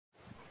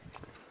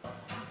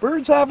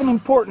Birds have an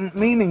important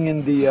meaning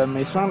in the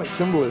Masonic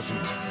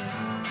symbolisms.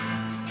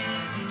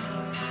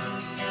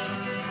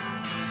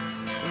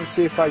 Let me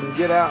see if I can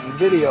get out and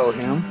video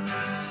him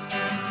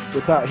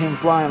without him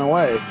flying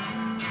away.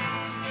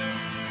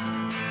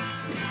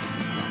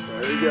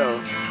 There you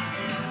go.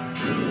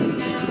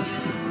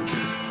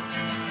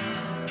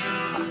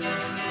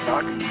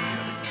 Talking.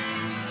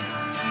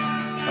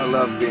 I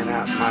love being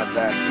out in my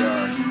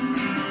backyard,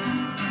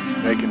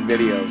 making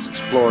videos,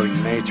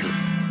 exploring nature,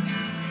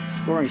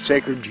 exploring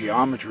sacred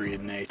geometry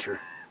in nature.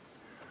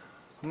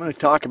 I'm going to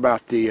talk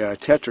about the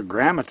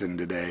Tetragrammaton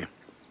today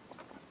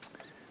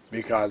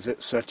because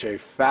it's such a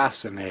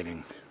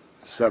fascinating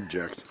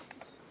subject.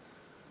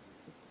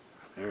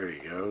 There he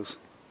goes.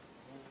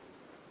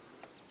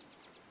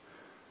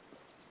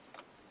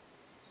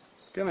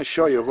 I'm going to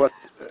show you what,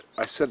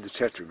 I said the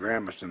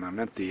Tetragrammaton, I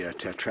meant the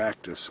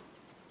Tetractys.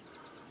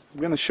 I'm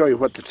going to show you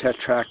what the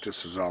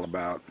Tetractys is all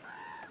about.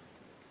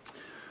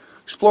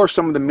 Explore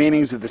some of the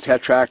meanings of the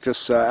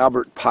Tetractys.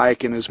 Albert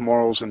Pike in his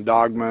Morals and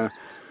Dogma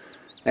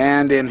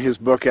and in his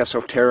book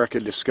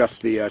Esoterica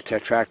discussed the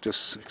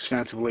Tetractys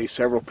extensively.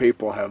 Several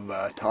people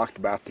have talked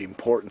about the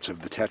importance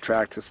of the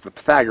Tetractys. The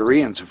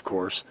Pythagoreans, of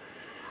course,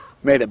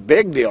 made a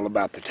big deal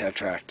about the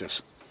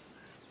Tetractys.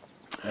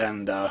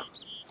 And I'll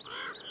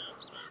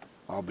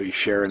be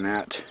sharing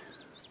that,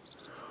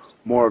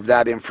 more of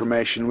that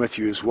information with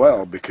you as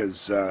well,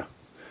 because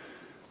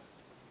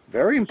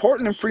very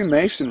important in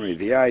Freemasonry,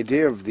 the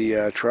idea of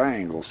the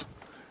triangles.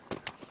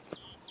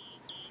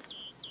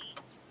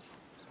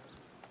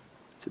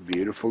 It's a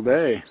beautiful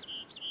day.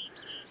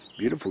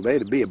 Beautiful day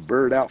to be a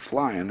bird out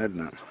flying,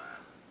 isn't it?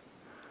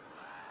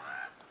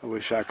 I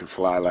wish I could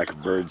fly like a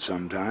bird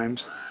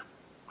sometimes.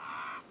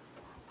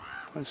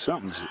 Well,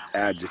 something's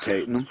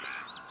agitating them.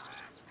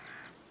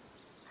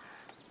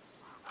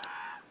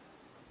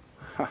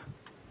 Huh.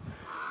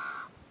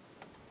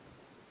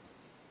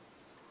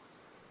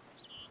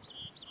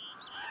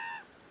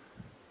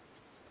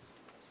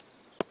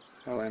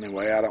 Well,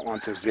 anyway, I don't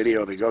want this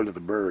video to go to the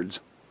birds,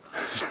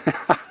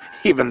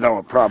 even though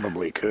it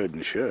probably could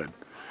and should.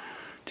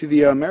 To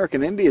the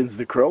American Indians,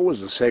 the crow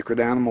was a sacred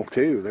animal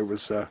too.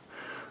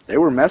 They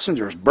were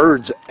messengers.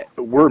 Birds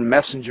were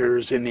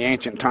messengers in the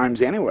ancient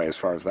times anyway, as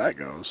far as that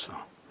goes. So.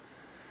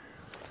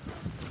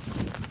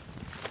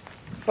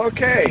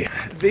 Okay,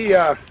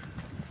 the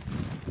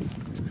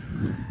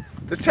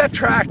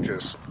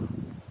Tetractys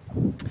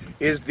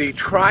is the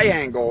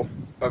triangle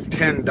of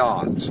 10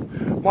 dots.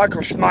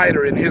 Michael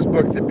Schneider, in his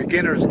book, The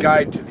Beginner's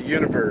Guide to the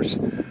Universe,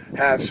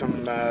 has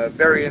some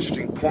very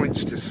interesting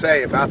points to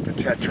say about the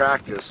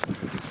Tetractys.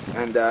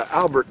 And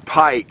Albert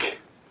Pike,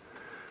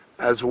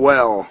 as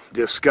well,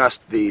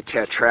 discussed the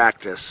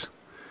Tetractys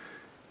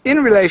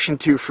in relation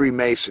to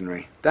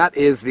Freemasonry. That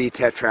is the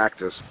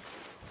Tetractys.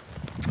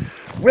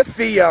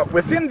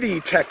 Within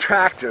the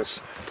Tetractys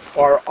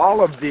are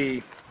all of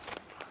the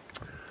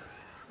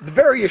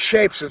various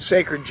shapes of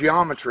sacred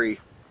geometry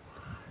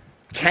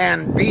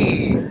can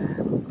be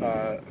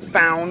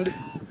found,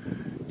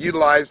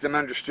 utilized, and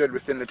understood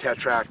within the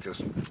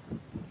Tetractys.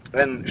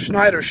 And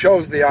Schneider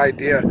shows the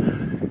idea.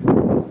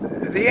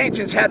 The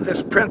ancients had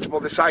this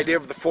principle, this idea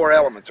of the four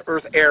elements: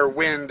 earth, air,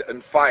 wind,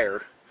 and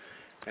fire.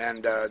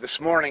 And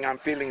this morning I'm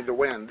feeling the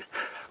wind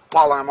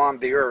while I'm on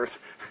the earth,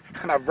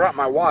 and I've brought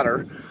my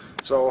water,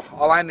 so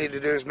all I need to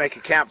do is make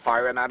a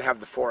campfire and I'd have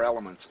the four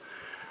elements.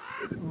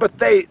 But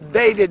they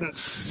didn't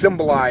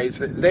symbolize,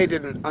 they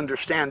didn't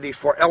understand these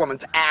four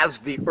elements as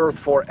the earth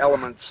four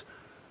elements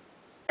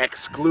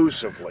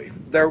exclusively.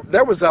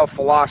 There was a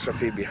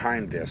philosophy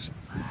behind this.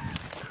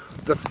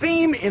 The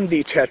theme in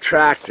the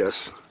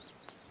Tetractys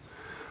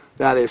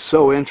that is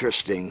so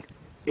interesting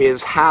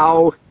is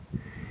how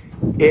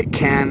it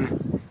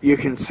you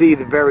can see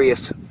the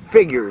various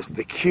figures,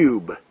 the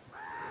cube,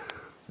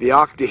 the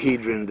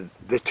octahedron,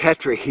 the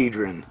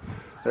tetrahedron,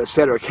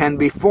 etc., can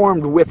be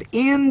formed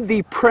within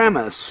the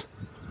premise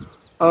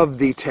of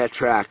the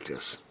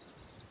Tetractys.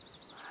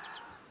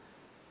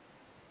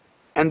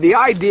 And the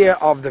idea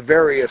of the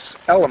various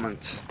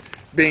elements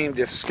being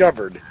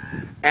discovered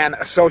and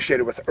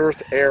associated with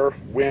earth, air,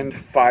 wind,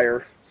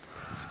 fire,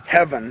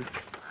 heaven,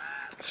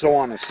 so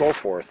on and so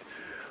forth.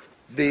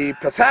 The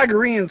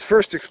Pythagoreans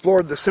first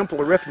explored the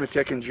simple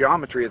arithmetic and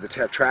geometry of the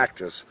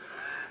Tetractys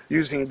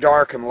using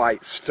dark and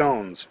light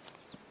stones.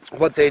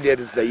 What they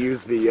did is they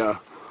used the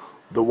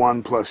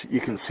 1 plus,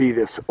 you can see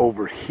this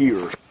over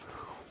here,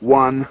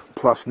 1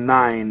 plus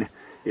 9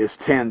 is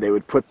 10. They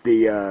would put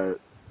the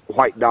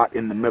white dot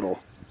in the middle.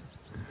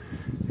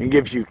 It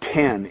gives you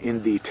 10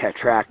 in the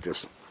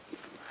Tetractys.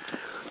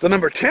 The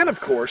number 10, of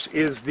course,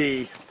 is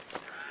the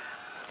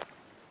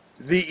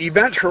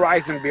event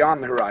horizon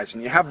beyond the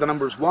horizon. You have the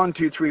numbers 1,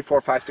 2, 3,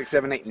 4, 5, 6,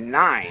 7, 8,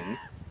 9.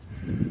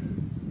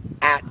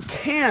 At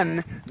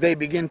 10, they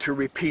begin to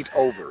repeat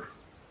over.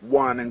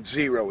 1 and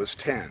 0 is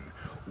 10.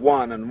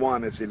 1 and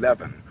 1 is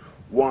 11.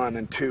 1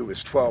 and 2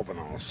 is 12 and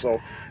all.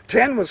 So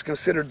 10 was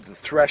considered the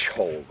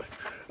threshold,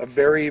 a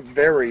very,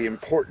 very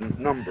important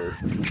number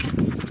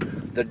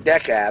the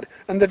decad.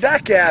 And the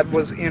decad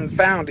was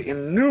found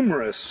in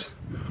numerous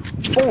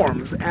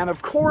forms, and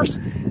of course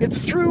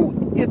it's through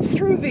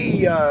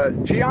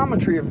the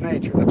geometry of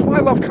nature. That's why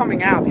I love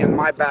coming out in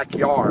my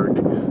backyard,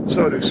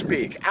 so to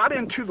speak, out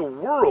into the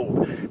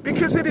world,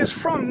 because it is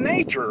from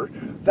nature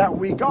that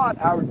we got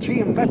our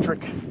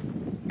geometric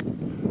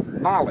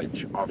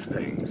knowledge of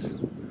things.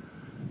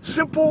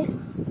 Simple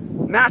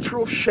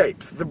natural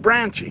shapes, the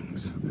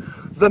branchings,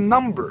 the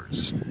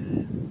numbers,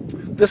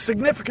 the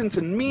significance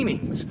and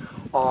meanings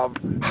of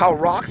how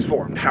rocks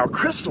formed, how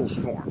crystals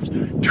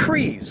formed,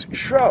 trees,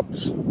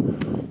 shrubs,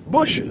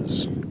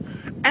 bushes,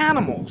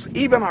 animals,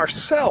 even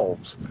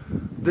ourselves.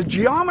 The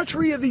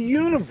geometry of the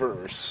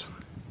universe,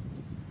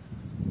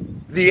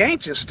 the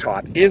ancients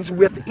taught, is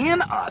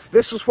within us.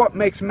 This is what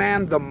makes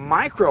man the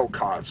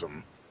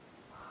microcosm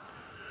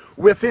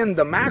within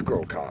the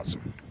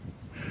macrocosm.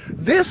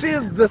 This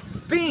is the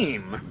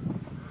theme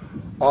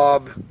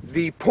of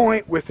the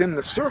point within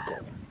the circle.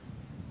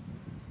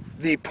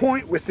 The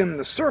point within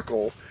the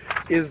circle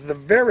is the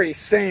very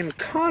same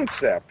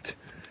concept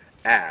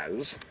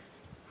as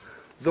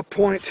the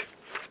point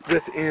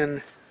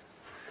within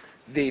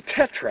the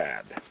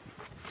tetrad.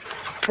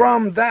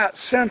 From that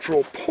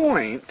central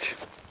point,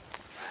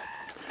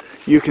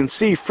 you can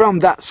see from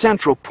that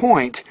central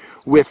point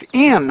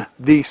within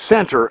the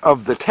center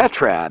of the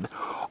tetrad,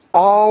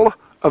 all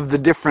of the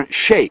different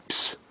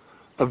shapes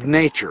of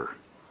nature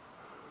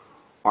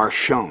are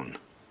shown.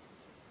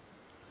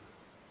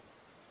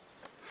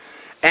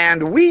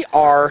 And we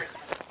are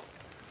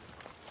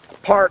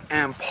part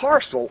and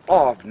parcel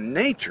of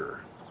nature.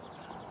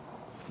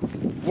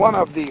 One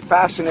of the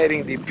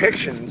fascinating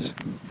depictions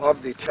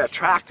of the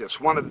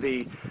Tetractys, one of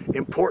the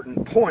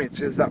important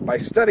points, is that by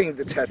studying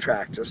the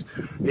Tetractys,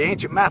 the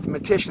ancient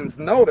mathematicians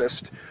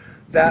noticed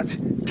that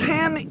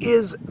 10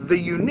 is the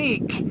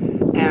unique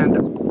and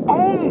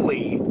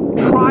only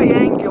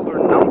triangular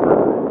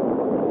number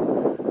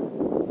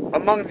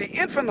among the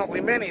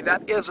infinitely many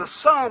that is a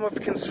sum of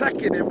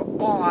consecutive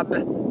odd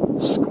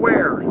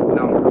square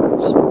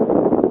numbers.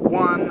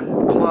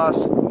 1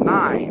 plus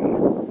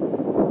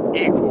 9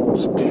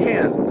 equals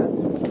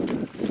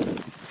 10.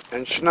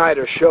 And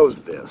Schneider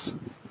shows this.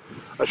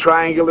 A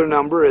triangular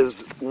number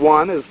is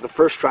 1 is the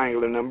first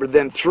triangular number,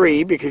 then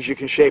 3 because you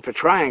can shape a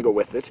triangle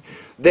with it,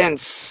 then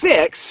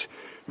 6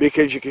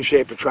 because you can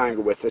shape a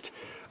triangle with it,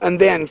 and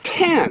then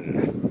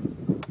 10.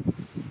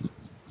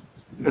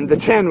 And the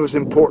 10 was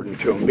important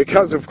to him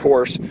because, of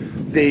course,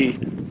 the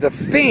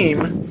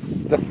theme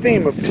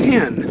of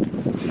 10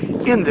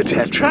 in the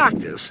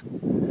Tetractys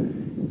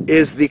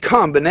is the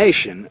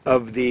combination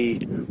of the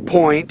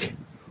point,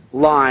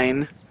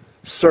 line,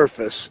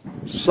 surface,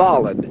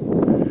 solid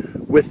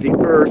with the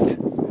earth,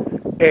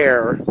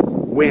 air,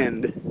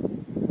 wind,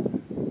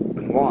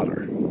 and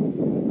water,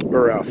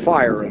 or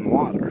fire and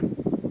water.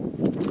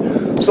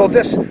 So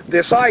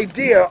this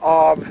idea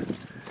of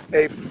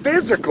a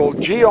physical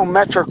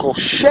geometrical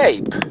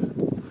shape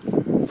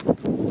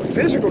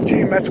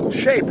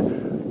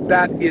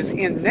that is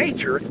in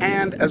nature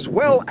and as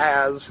well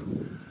as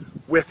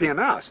within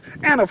us.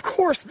 And of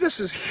course this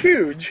is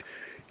huge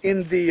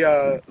in the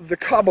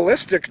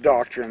Kabbalistic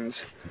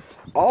doctrines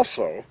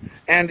also,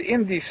 and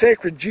in the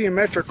sacred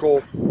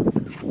geometrical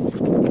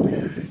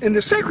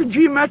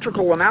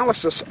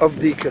analysis of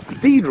the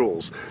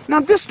cathedrals.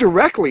 Now this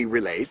directly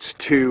relates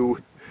to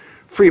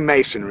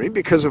Freemasonry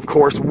because, of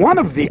course, one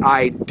of the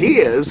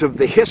ideas of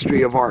the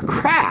history of our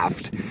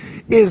craft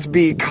is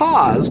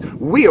because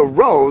we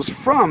arose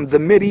from the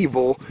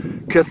medieval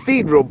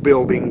cathedral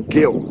building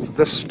guilds,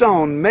 the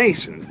stone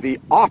masons, the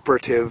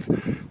operative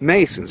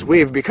masons. We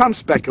have become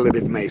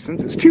speculative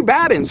masons. It's too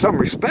bad in some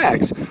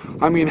respects.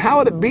 I mean, how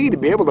would it be to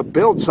be able to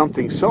build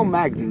something so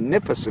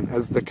magnificent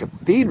as the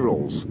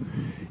cathedrals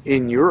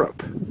in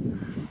Europe?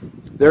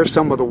 There's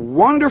some of the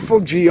wonderful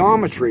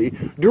geometry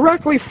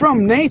directly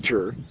from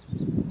nature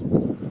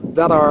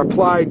that are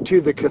applied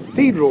to the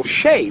cathedral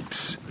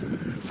shapes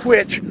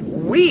which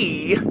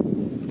we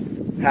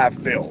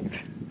have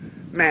built,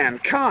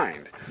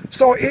 mankind.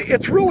 So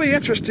it's really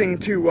interesting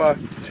to,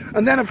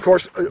 and then of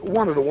course,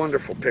 one of the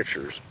wonderful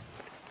pictures.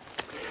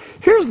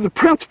 Here's the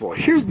principle,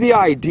 here's the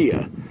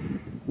idea.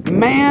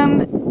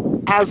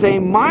 Man as a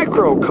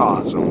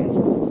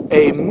microcosm,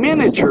 a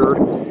miniature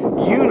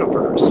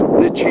universe.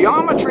 The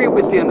geometry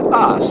within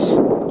us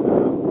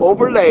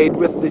overlaid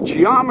with the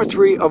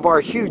geometry of our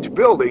huge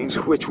buildings,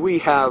 which we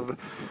have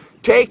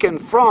taken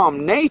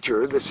from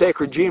nature, the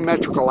sacred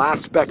geometrical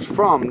aspects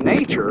from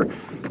nature,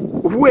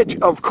 which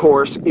of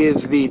course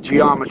is the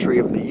geometry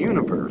of the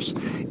universe.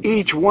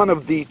 Each one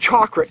of the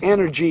chakra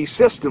energy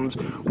systems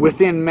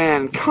within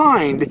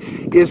mankind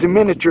is a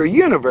miniature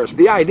universe.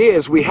 The idea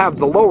is we have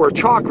the lower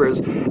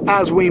chakras.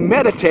 As we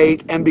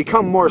meditate and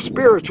become more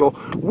spiritual,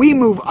 we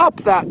move up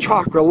that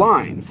chakra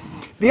line.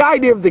 The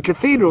idea of the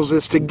cathedrals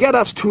is to get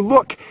us to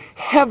look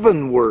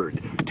heavenward,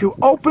 to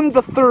open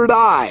the third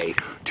eye,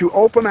 to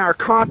open our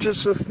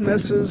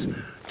consciousnesses,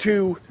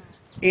 to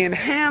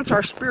enhance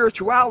our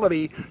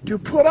spirituality, to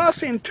put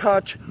us in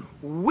touch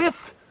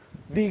with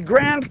the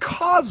grand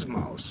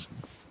cosmos.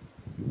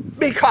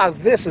 because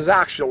this is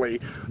actually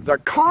the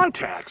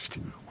context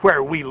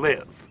where we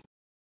live.